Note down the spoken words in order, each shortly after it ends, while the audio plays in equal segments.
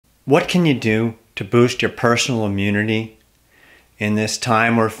What can you do to boost your personal immunity in this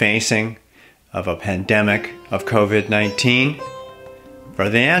time we're facing of a pandemic of COVID-19? For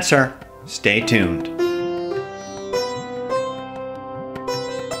the answer, stay tuned.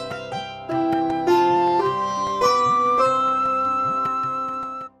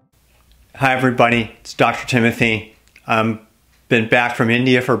 Hi everybody, it's Dr. Timothy. I've been back from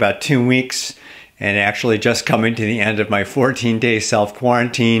India for about 2 weeks and actually just coming to the end of my 14-day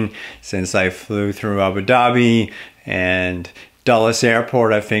self-quarantine since I flew through Abu Dhabi and Dulles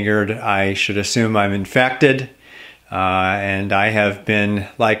Airport. I figured I should assume I'm infected, and I have been,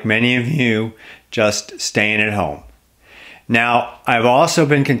 like many of you, just staying at home. Now, I've also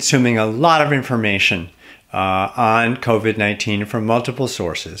been consuming a lot of information on COVID-19 from multiple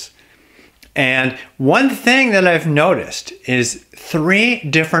sources. And one thing that I've noticed is 3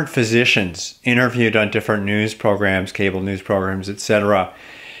 different physicians interviewed on different news programs, cable news programs, etc.,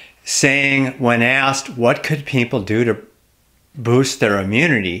 saying when asked what could people do to boost their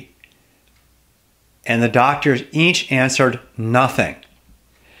immunity, and the doctors each answered nothing.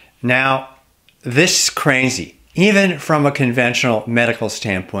 Now, this is crazy. Even from a conventional medical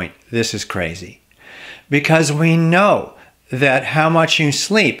standpoint, this is crazy. Because we know that how much you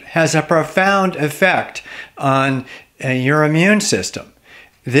sleep has a profound effect on your immune system.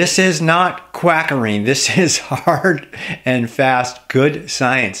 This is not quackery. This is hard and fast, good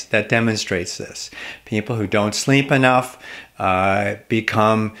science that demonstrates this. People who don't sleep enough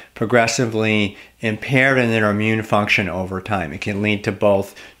become progressively impaired in their immune function over time. It can lead to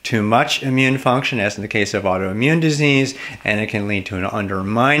both too much immune function, as in the case of autoimmune disease, and it can lead to an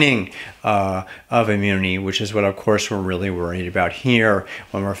undermining of immunity, which is what, of course, we're really worried about here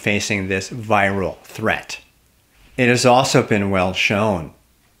when we're facing this viral threat. It has also been well shown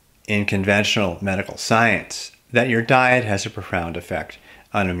in conventional medical science that your diet has a profound effect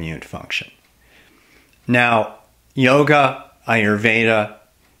on immune function. Now, yoga, Ayurveda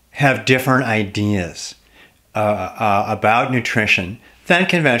have different ideas about nutrition than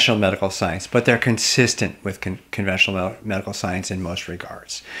conventional medical science, but they're consistent with conventional medical science in most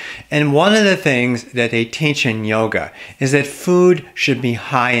regards. And one of the things that they teach in yoga is that food should be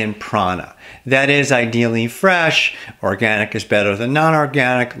high in prana. That is, ideally fresh. Organic is better than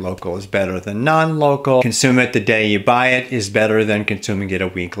non-organic. Local is better than non-local. Consume it the day you buy it is better than consuming it a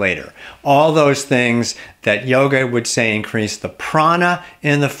week later. All those things that yoga would say increase the prana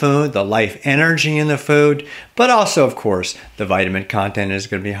in the food, the life energy in the food, but also, of course, the vitamin content is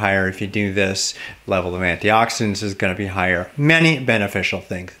going to be higher if you do this. Level of antioxidants is going to be higher. Many beneficial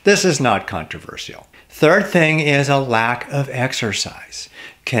things. This is not controversial. Third thing is a lack of exercise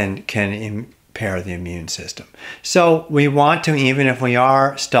can impair the immune system. So we want to, even if we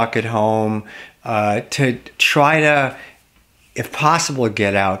are stuck at home, to try to, if possible,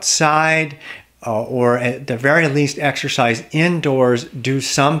 get outside, or at the very least exercise indoors. Do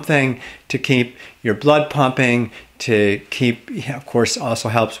something to keep your blood pumping, to keep, of course, also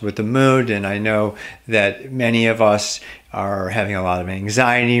helps with the mood. And I know that many of us are having a lot of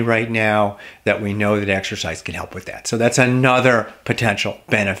anxiety right now, that we know that exercise can help with that. So that's another potential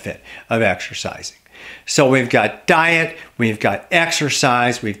benefit of exercising. So we've got diet, we've got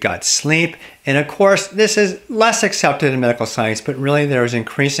exercise, we've got sleep, and of course this is less accepted in medical science, but really there's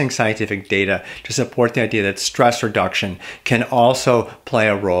increasing scientific data to support the idea that stress reduction can also play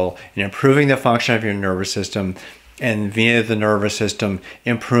a role in improving the function of your nervous system, and via the nervous system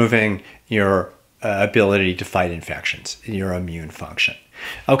improving your ability to fight infections, your immune function.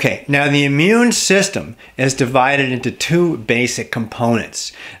 Okay, now the immune system is divided into 2 basic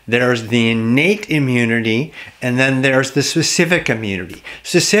components. There's the innate immunity, and then there's the specific immunity.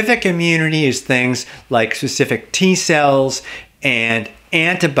 Specific immunity is things like specific T cells and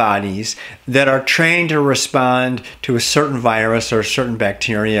antibodies that are trained to respond to a certain virus or a certain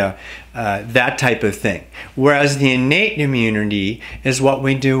bacteria, that type of thing. Whereas the innate immunity is what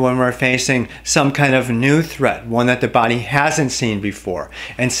we do when we're facing some kind of new threat, one that the body hasn't seen before.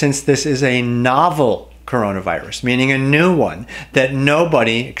 And since this is a novel coronavirus, meaning a new one that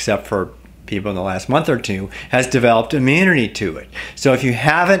nobody, except for people in the last month or 2, has developed immunity to it. So if you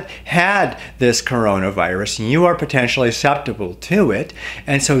haven't had this coronavirus, you are potentially susceptible to it.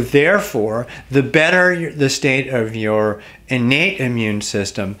 And so therefore, the better the state of your innate immune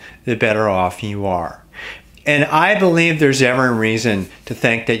system, the better off you are. And I believe there's every reason to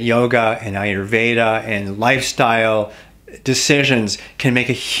think that yoga and Ayurveda and lifestyle decisions can make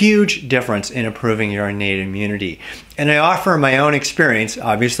a huge difference in improving your innate immunity. And I offer my own experience,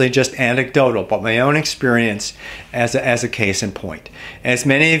 obviously just anecdotal, but my own experience as a case in point. As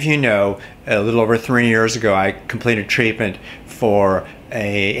many of you know, a little over 3 years ago, I completed treatment for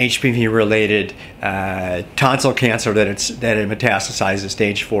a HPV-related tonsil cancer that had metastasized to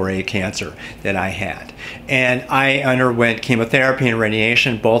stage 4A cancer that I had. And I underwent chemotherapy and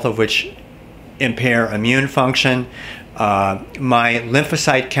radiation, both of which impair immune function. My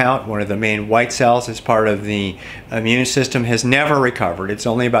lymphocyte count, one of the main white cells as part of the immune system, has never recovered. It's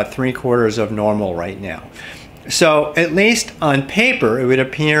only about 3/4 of normal right now. So at least on paper, it would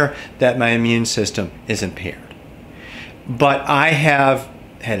appear that my immune system is impaired. But I have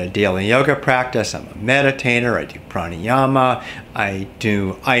had a daily yoga practice. I'm a meditator. I do pranayama. I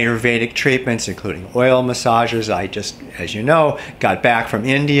do Ayurvedic treatments, including oil massages. I just, as you know, got back from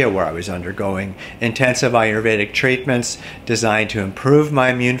India, where I was undergoing intensive Ayurvedic treatments designed to improve my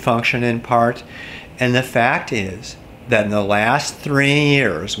immune function in part. And the fact is that in the last 3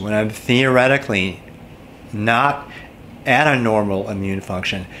 years, when I'm theoretically not at a normal immune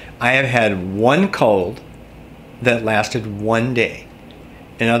function, I have had one cold that lasted 1 day.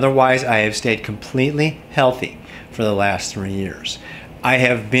 And otherwise, I have stayed completely healthy for the last 3 years. I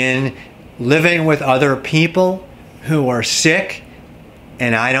have been living with other people who are sick,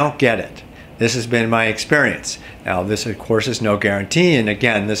 and I don't get it. This has been my experience. Now, this, of course, is no guarantee. And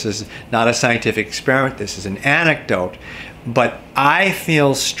again, this is not a scientific experiment. This is an anecdote. But I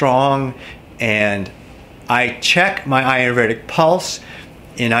feel strong, and I check my Ayurvedic Pulse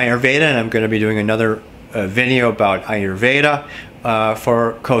in Ayurveda, and I'm going to be doing another video about Ayurveda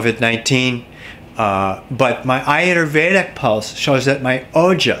for COVID-19. But my Ayurvedic Pulse shows that my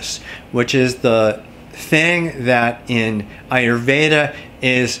ojas, which is the thing that in Ayurveda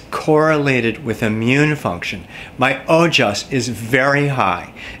is correlated with immune function, my ojas is very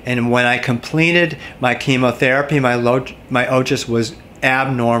high. And when I completed my chemotherapy, my ojas was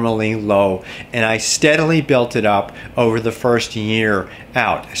abnormally low, and I steadily built it up over the first year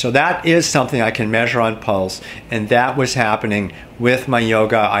out. So that is something I can measure on Pulse, and that was happening with my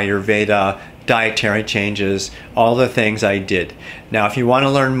yoga, Ayurveda, dietary changes, all the things I did. Now, if you want to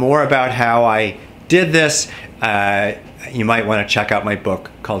learn more about how I did this, you might want to check out my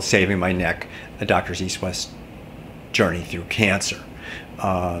book called Saving My Neck, a Doctor's East-West Journey Through Cancer.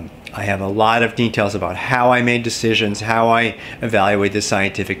 I have a lot of details about how I made decisions, how I evaluate the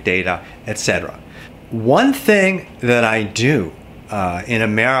scientific data, etc. One thing that I do in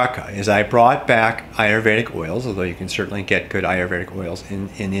America is I brought back Ayurvedic oils, although you can certainly get good Ayurvedic oils in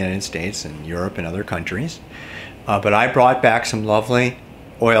the United States and Europe and other countries. But I brought back some lovely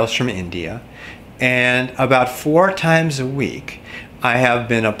oils from India. And about 4 times a week, I have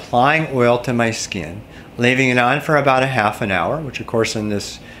been applying oil to my skin, leaving it on for about a half an hour, which of course in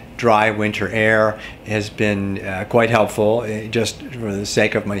this dry winter air has been quite helpful just for the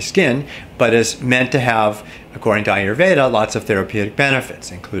sake of my skin, but is meant to have, according to Ayurveda, lots of therapeutic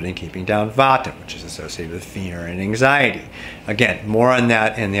benefits, including keeping down vata, which is associated with fear and anxiety. Again, more on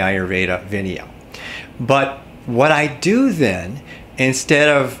that in the Ayurveda video. But what I do then, instead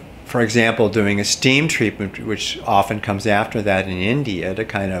of, for example, doing a steam treatment, which often comes after that in India to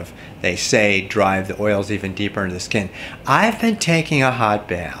kind of, they say, drive the oils even deeper into the skin, I've been taking a hot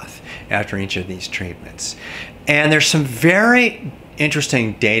bath after each of these treatments. And there's some very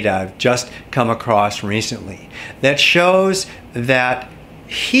interesting data I've just come across recently that shows that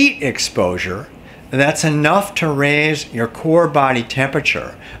heat exposure, that's enough to raise your core body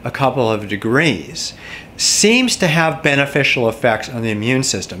temperature a couple of degrees, seems to have beneficial effects on the immune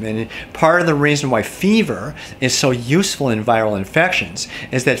system. And part of the reason why fever is so useful in viral infections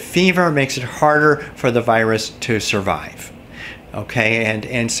is that fever makes it harder for the virus to survive. Okay,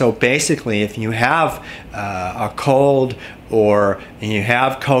 and so basically if you have a cold or you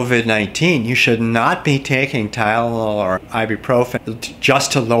have COVID-19, you should not be taking Tylenol or ibuprofen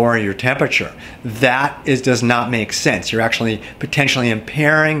just to lower your temperature. That does not make sense. You're actually potentially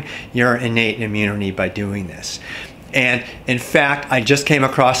impairing your innate immunity by doing this. And in fact, I just came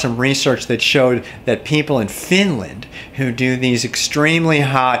across some research that showed that people in Finland who do these extremely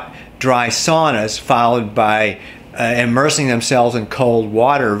hot, dry saunas followed by immersing themselves in cold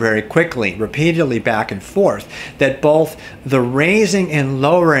water very quickly, repeatedly back and forth, that both the raising and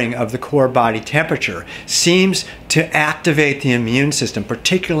lowering of the core body temperature seems to activate the immune system,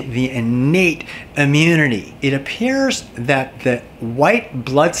 particularly the innate immunity. It appears that the white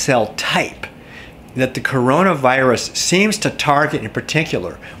blood cell type that the coronavirus seems to target in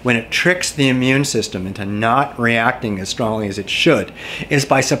particular when it tricks the immune system into not reacting as strongly as it should is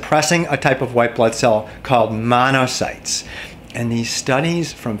by suppressing a type of white blood cell called monocytes. And these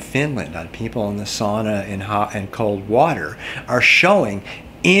studies from Finland on people in the sauna in hot and cold water are showing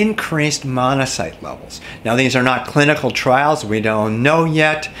increased monocyte levels. Now, these are not clinical trials. We don't know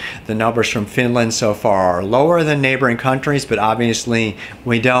yet. The numbers from Finland so far are lower than neighboring countries, but obviously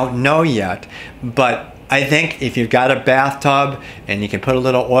we don't know yet. But I think if you've got a bathtub and you can put a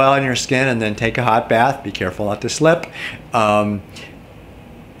little oil on your skin and then take a hot bath, be careful not to slip,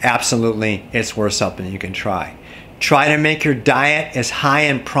 absolutely it's worth something you can try. Try to make your diet as high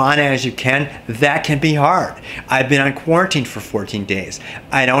in prana as you can. That can be hard. I've been on quarantine for 14 days.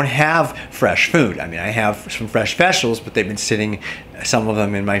 I don't have fresh food. I mean, I have some fresh vegetables, but they've been sitting, some of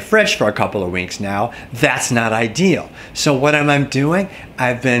them in my fridge for a couple of weeks now. That's not ideal. So what am I doing?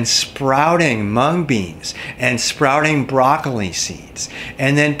 I've been sprouting mung beans and sprouting broccoli seeds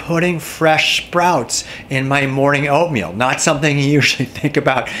and then putting fresh sprouts in my morning oatmeal. Not something you usually think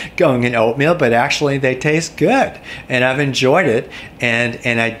about going in oatmeal, but actually they taste good. And I've enjoyed it,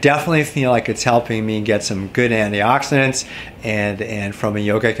 and I definitely feel like it's helping me get some good antioxidants, and from a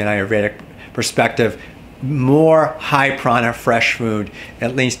yogic and Ayurvedic perspective, more high prana fresh food.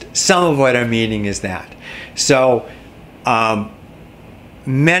 At least some of what I'm eating is that. So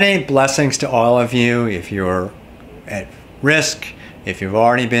many blessings to all of you. If you're at risk, if you've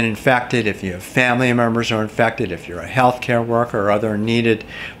already been infected, if you have family members who are infected, if you're a healthcare worker or other needed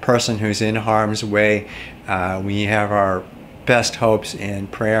person who's in harm's way, we have our best hopes and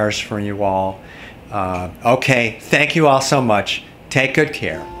prayers for you all. Okay, thank you all so much. Take good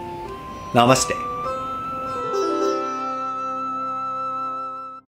care. Namaste.